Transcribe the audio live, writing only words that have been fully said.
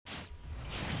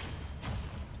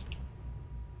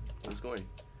Who's going?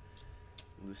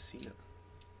 Lucina.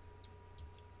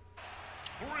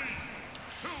 3,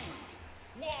 2,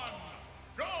 1,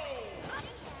 go!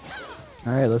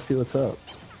 All right, let's see what's up.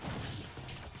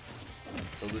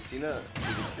 So Lucina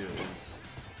Pikachu is,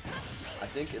 I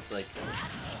think it's like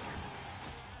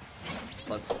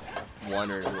 +1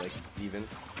 or like even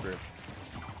for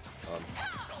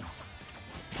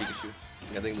Pikachu.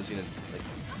 I think Lucina like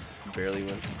barely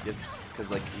wins because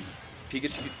like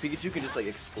Pikachu can just like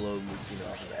explode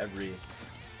Lucina off of every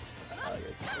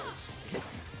hit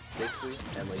basically,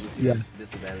 and like Lucina's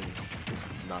disadvantage is just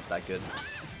not that good.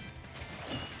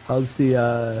 How's the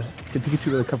can Pikachu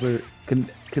really cover? Can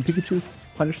Pikachu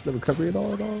punish the recovery at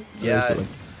all? Yeah. Like,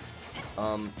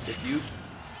 If you,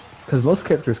 because most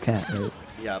characters can't, right?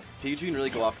 yeah, Pikachu can really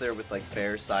go off there with like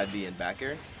fair, side B, and back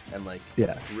air, and like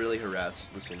really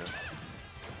harass Lucina.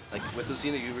 Like with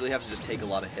Lucina, you really have to just take a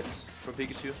lot of hits from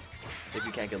Pikachu if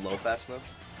you can't get low fast enough.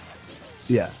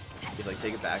 Yeah. You like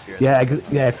take it back air. Yeah,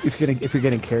 yeah. If you're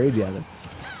getting carried, yeah. Then...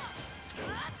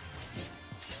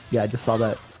 Yeah, I just saw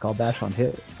that Skull Bash on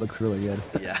hit. Looks really good.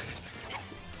 Yeah.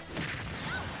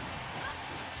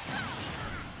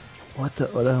 What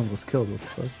the? Oh, that almost killed. What the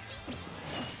fuck?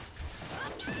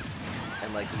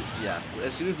 And like, yeah,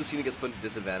 as soon as Lucina gets put into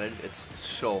disadvantage, it's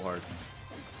so hard.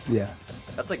 Yeah.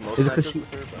 That's like most Is matches it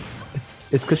with her, but...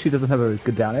 It's because she doesn't have a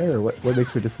good down air, or what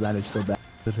makes her disadvantage so bad?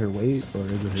 Is it her weight, or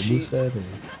is it her moveset? Or...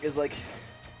 is like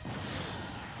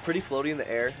pretty floaty in the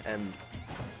air, and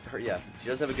her, yeah, she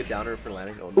doesn't have a good downer for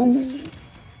landing. Oh, nice.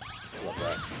 I love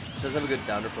that. She doesn't have a good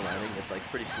downer for landing. It's like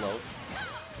pretty slow,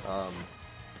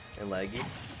 and laggy.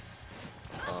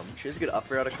 She has a good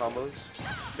up air out of combos.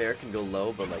 Fair can go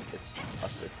low, but like it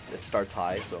starts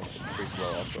high, so it's pretty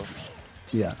slow also.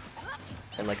 Yeah.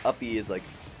 And like up E is like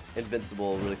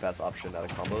invincible, really fast option out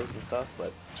of combos and stuff,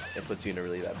 but it puts you in a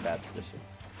really bad position.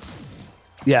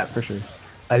 Yeah, for sure.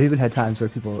 I've even had times where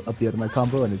people up the out of my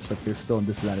combo and it's like they're still in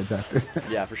disadvantage after.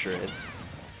 Yeah, for sure. It's.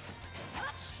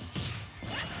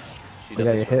 I got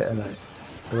a hit and then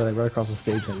I run across the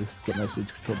stage and I just get my stage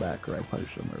control back, or I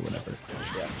punish them or whatever.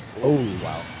 Yeah. Oh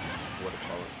wow. What a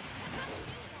color.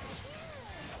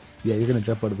 Yeah, you're gonna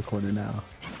jump out of the corner now.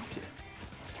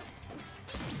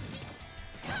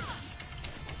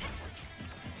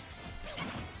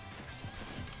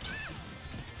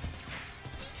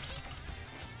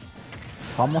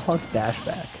 Tomahawk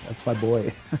Dashback. That's my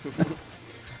boy.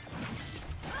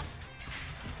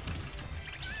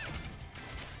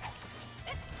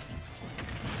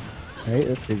 Alright,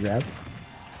 that's a good grab.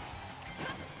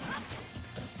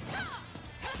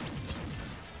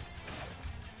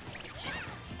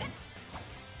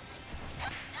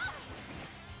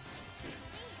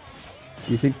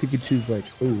 Do you think Pikachu's like,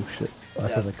 oh shit, oh, I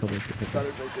thought I covered for a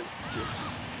second.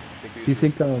 Do you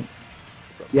think,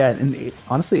 yeah, and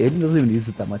honestly, Aiden doesn't even use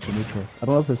it that much in neutral. I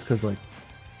don't know if it's because like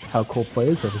how Cole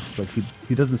plays, or if it's just like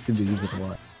he doesn't seem to use it a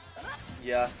lot.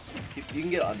 Yeah, you can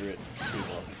get under it pretty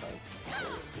well sometimes.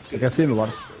 Like I've seen a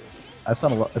lot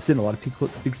of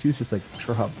Pikachu's just like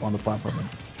sure hop on the platform and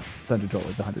thunder jolt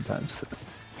like 100 times.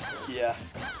 Yeah,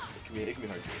 it can be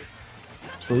hard to do.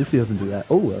 So at least he doesn't do that.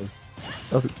 Oh, that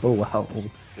was oh wow,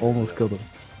 almost killed him.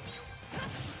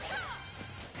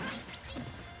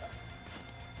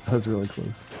 That was really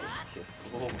close. Okay.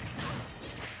 Oh.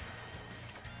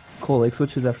 Cole leg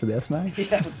switches after the S-Smash?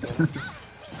 Yeah, that's cool.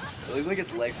 It looked like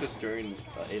it's leg switch during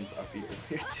Aiden's up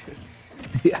here too.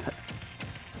 Yeah.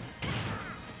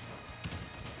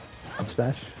 Up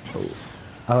smash? Oh.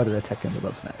 How did I tech into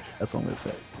up smash? That's all I'm gonna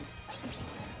say.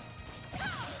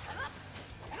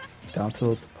 Down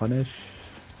tilt to punish.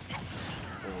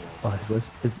 Oh,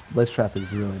 his ledge trap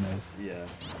is really nice. Yeah.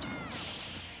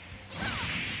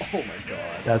 Oh my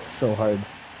god. That's so hard.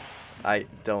 I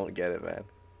don't get it, man.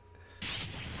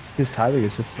 His timing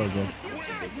is just so good.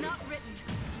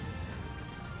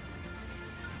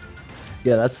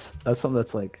 Yeah, that's something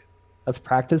that's like, that's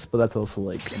practice, but that's also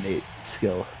like innate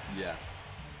skill. Yeah.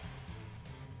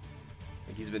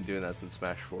 Like he's been doing that since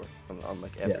Smash 4 on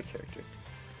like every character.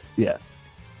 Yeah.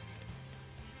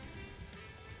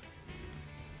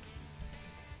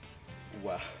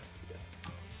 Wow.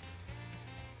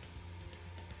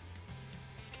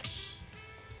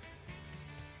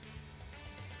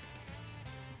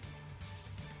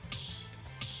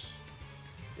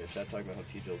 Yeah, chat talking about how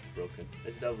T-Jolt's broken.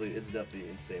 It's definitely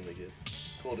insanely good.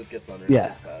 Cole just gets on it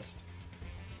so fast.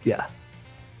 Yeah.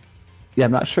 Yeah,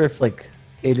 I'm not sure if like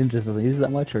Aiden just doesn't use it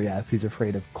that much, or if he's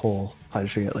afraid of Cole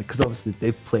punishing it, like, because obviously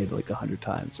they've played like 100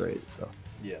 times, right? So.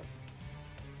 Yeah.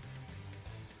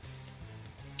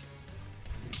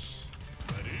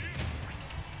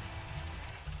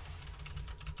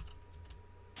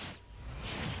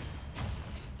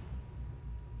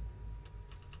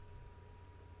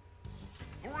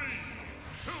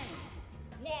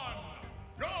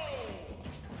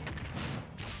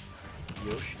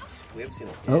 We haven't seen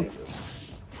a Oh. game of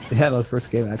this. Yeah, that was first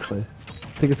game actually.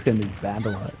 I think it's gonna be banned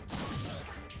a lot.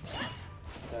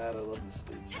 Sad, I love this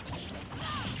stage.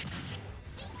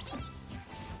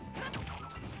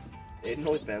 Aiden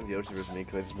always bans Yoshi versus me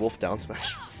because I just wolf down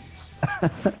smash.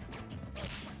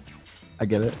 I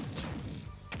get it.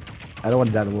 I don't want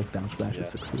to die to wolf down smash at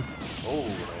 60. Oh,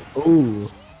 nice. Ooh.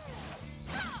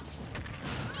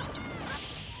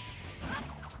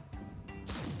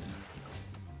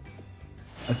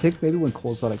 I think maybe when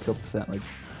Cole's on a kill percent, like,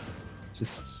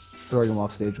 just throwing him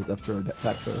off stage with F throw or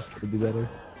back throw would be better,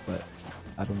 but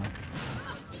I don't know.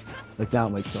 Like now it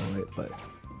might kill, right? But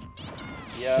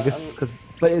Yeah, I guess it's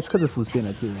because it's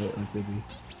Lucina too, right? Like maybe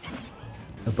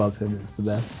above him is the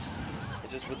best.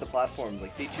 It's just with the platforms,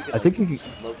 like Pikachu can I think he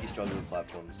Loki struggle with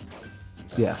platforms.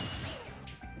 yeah.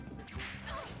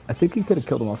 I think he could have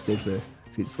killed him off stage there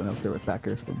if he just went out there with back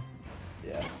air spin.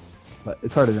 Yeah. But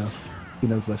it's hard to know. He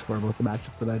knows much more about the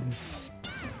matchup than I do.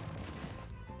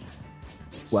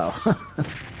 Wow.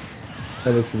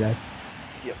 That looks bad.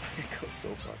 Yep, it goes so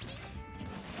far.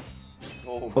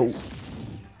 Oh. Oh.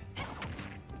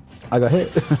 I got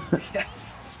hit. Yeah.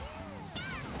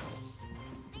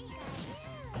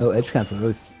 Oh, edge cancel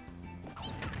really.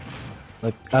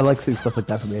 Like I like seeing stuff like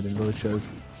that from Aiden. It really shows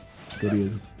good he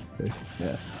is.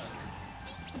 Yeah.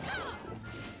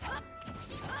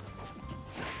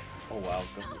 Oh wow.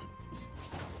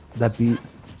 That beat.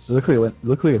 It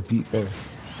looked like a beat there.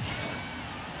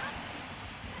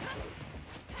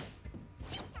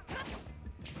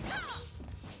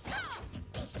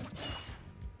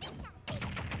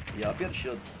 Yeah, up get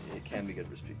shield. It can be good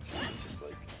for Pikachu. It's just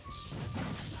like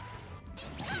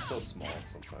he's so small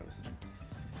sometimes.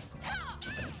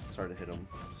 It's hard to hit him.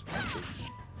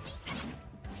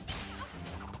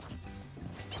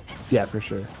 Yeah, for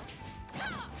sure.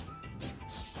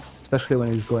 Especially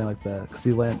when he's going like the, because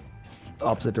he went the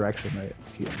opposite direction, right?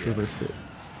 He reversed it.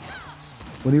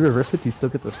 When he reversed it, do you still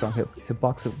get the strong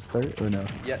hitbox at the start, or no?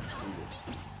 Yeah,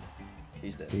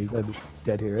 he's dead. He's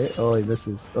dead here, right? Oh, he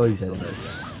misses. Oh, he's dead. Yeah.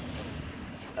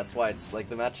 That's why it's like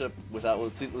the matchup without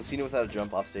Lucina without a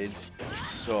jump off stage. It's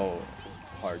so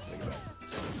hard to think about.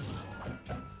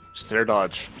 Just air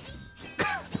dodge.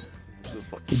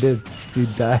 He did. He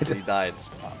died. He died.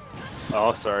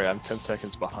 Oh, sorry, I'm 10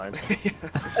 seconds behind.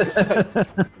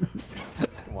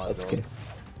 Okay.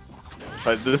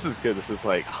 But this is good. This is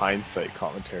like hindsight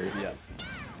commentary. Yeah.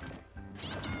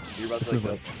 You're about to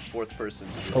like the fourth person.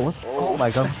 Oh, what? Oh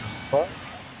my god. What?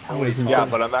 Yeah,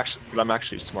 but I'm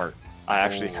actually smart. I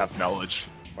actually have knowledge.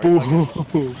 Why are you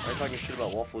talking shit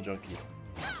about Waffle Junkie?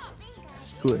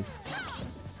 Who is?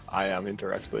 I am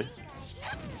indirectly.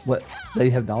 What? That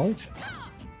you have knowledge?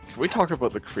 Can we talk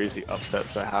about the crazy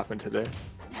upsets that happened today?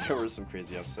 There were some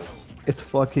crazy upsets. It's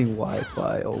fucking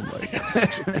Wi-Fi. Oh my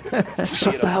god.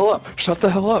 Shut the hell up! Shut the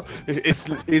hell up!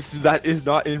 That is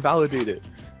not invalidated.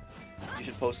 You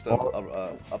should post a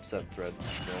upset thread.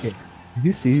 Okay. Did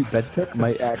you see Bedtech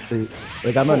might actually,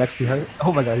 like, I'm on XP hard.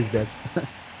 Oh my god, he's dead.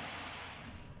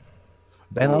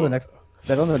 Bet on the next.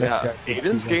 Bet on the next. Yeah,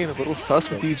 Aiden's getting a little sus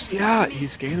with these. Yeah,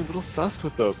 he's getting a little sus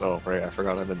with those. Oh right, I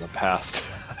forgot I'm in the past.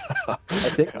 I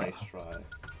think. Nice try.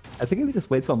 I think if he just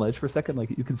waits on ledge for a second, like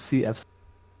you can see F.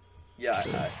 Yeah, I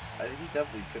think he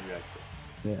definitely could react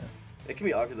to it. Yeah. It can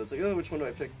be awkward. That's like, oh, which one do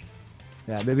I pick?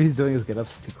 Yeah, maybe he's doing his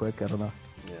get-ups too quick. I don't know.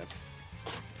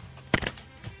 Yeah.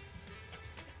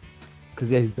 Cause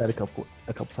yeah, he's dead a couple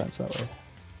times that way.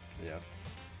 Yeah.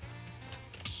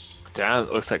 Damn,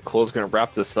 it looks like Cole's gonna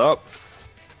wrap this up.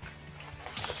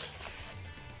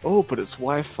 Oh, but it's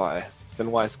Wi-Fi.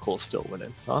 Then why is Cole still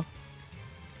winning, huh?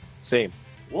 Same.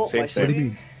 Well, Same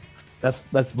thing. That's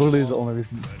literally the only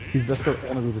reason. That's the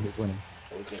only reason he's winning.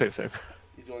 Same.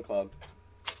 He's going cloud.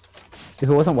 If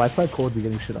it wasn't Wi-Fi, Cole would be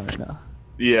getting shit on right now.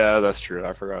 Yeah, that's true.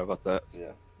 I forgot about that.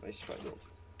 Yeah. Nice try, though.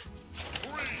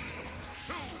 3,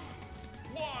 2,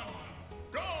 1,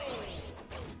 go!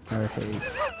 Alright.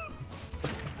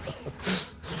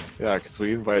 Yeah, because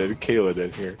we invited Caleb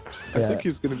in here. Yeah. I think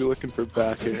he's gonna be looking for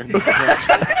back air.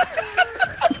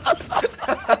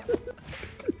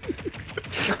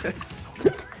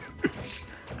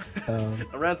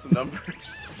 I ran some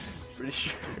numbers. Pretty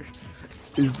sure.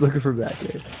 He's looking for back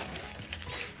air.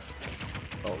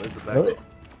 Oh, there's a back Oh. air.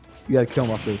 You gotta kill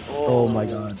him off this. Oh my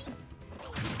god.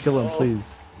 Kill him,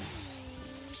 please.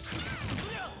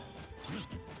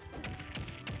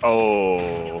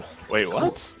 Oh, wait,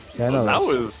 what? Yeah, I know,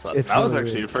 Well, it's that was really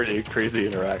actually weird. a pretty crazy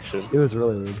interaction. It was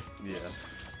really weird. Yeah.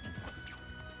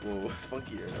 Whoa,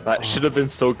 funky air. That should have been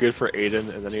so good for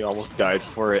Aiden, and then he almost died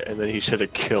for it, and then he should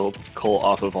have killed Cole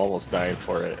off of almost dying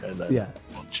for it, and then Yeah.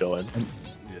 chilling. And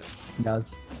Yeah. now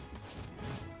it's.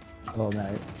 Oh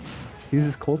man.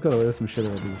 Cole's got away with some shit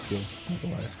already this game. Not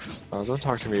gonna lie. Don't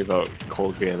talk to me about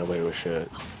Cole getting away with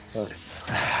shit. That's...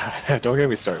 Don't get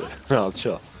me started. No, it's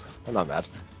chill. I'm not mad.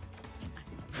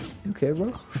 You okay,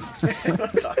 bro?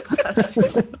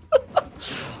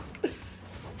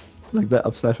 Like that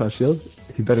up smash on shield?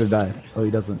 He better die. Oh,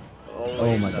 he doesn't.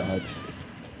 Oh my god.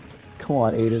 Come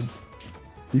on, Aiden.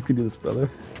 You can do this, brother.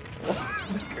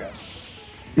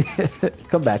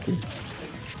 Come back here.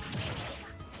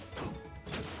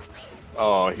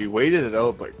 Oh, he waited it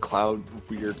out, but Cloud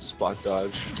weird spot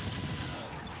dodge.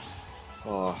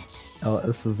 Oh. Oh,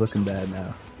 this is looking bad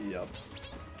now. Yep.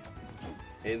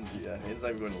 And yeah, Aiden's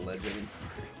not even going to ledge anymore.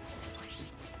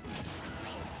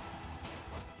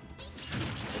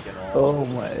 Oh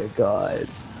my god.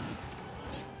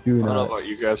 I don't know about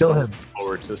you guys, but I'm looking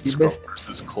forward to Scubbss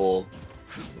versus Cole,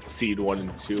 seed 1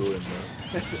 and 2 in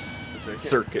the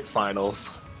circuit finals.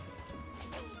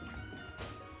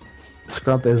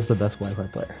 Scubbss is the best Wi-Fi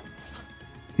player.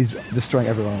 He's destroying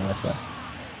everyone on Wi-Fi.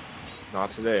 Not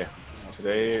today.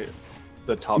 Today,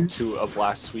 the top 2 of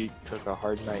last week took a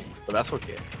hard night, but that's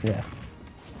okay. Yeah.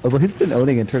 Although he's been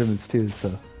owning in tournaments too,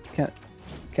 so can't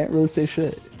really say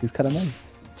shit. He's kind of nice.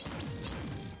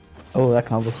 Oh, that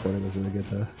combo sweater was really good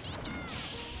though.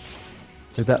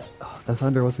 Like that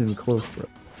thunder wasn't even close, bro.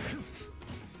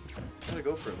 Gotta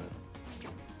go for a minute.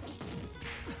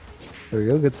 There we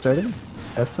go, good starting.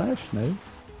 F smash,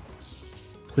 nice.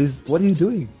 Please, what are you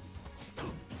doing?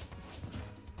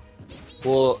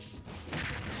 Well,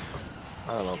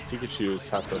 I don't know. Pikachu's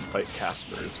have to fight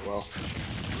Casper as well.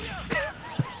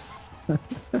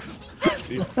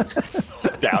 See,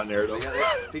 down there though.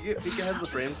 Pika has the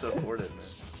frames to afford it, man.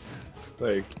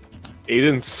 Like,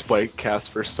 Aiden spiked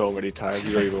Casper so many times,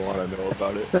 you don't even want to know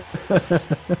about it.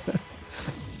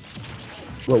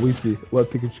 What we see, what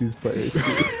Pikachu's players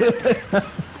see.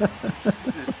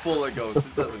 It's full of ghosts,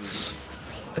 it doesn't even...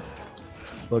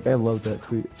 Look, I love that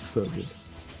tweet, it's so good.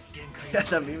 Yeah,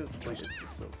 that meme is like, it's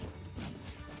just so cool.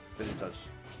 Finish touch.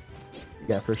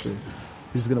 Yeah, for sure.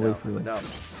 He's gonna wait for me. No.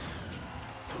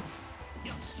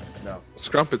 No.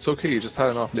 Scrump, it's okay, you just had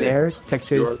an off day. There, tech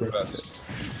chase. You're the best.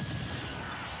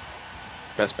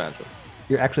 Best banjo.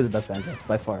 You're actually the best banjo,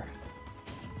 by far.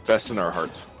 Best in our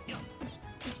hearts.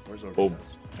 Where's our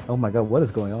Oh my god, what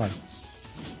is going on?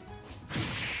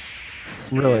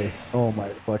 Really? Yes. Oh my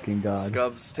fucking god.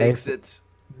 Scubbss takes it.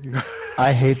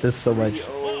 I hate this so much.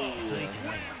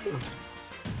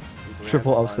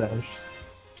 Triple up smash.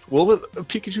 Well,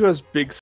 Pikachu has big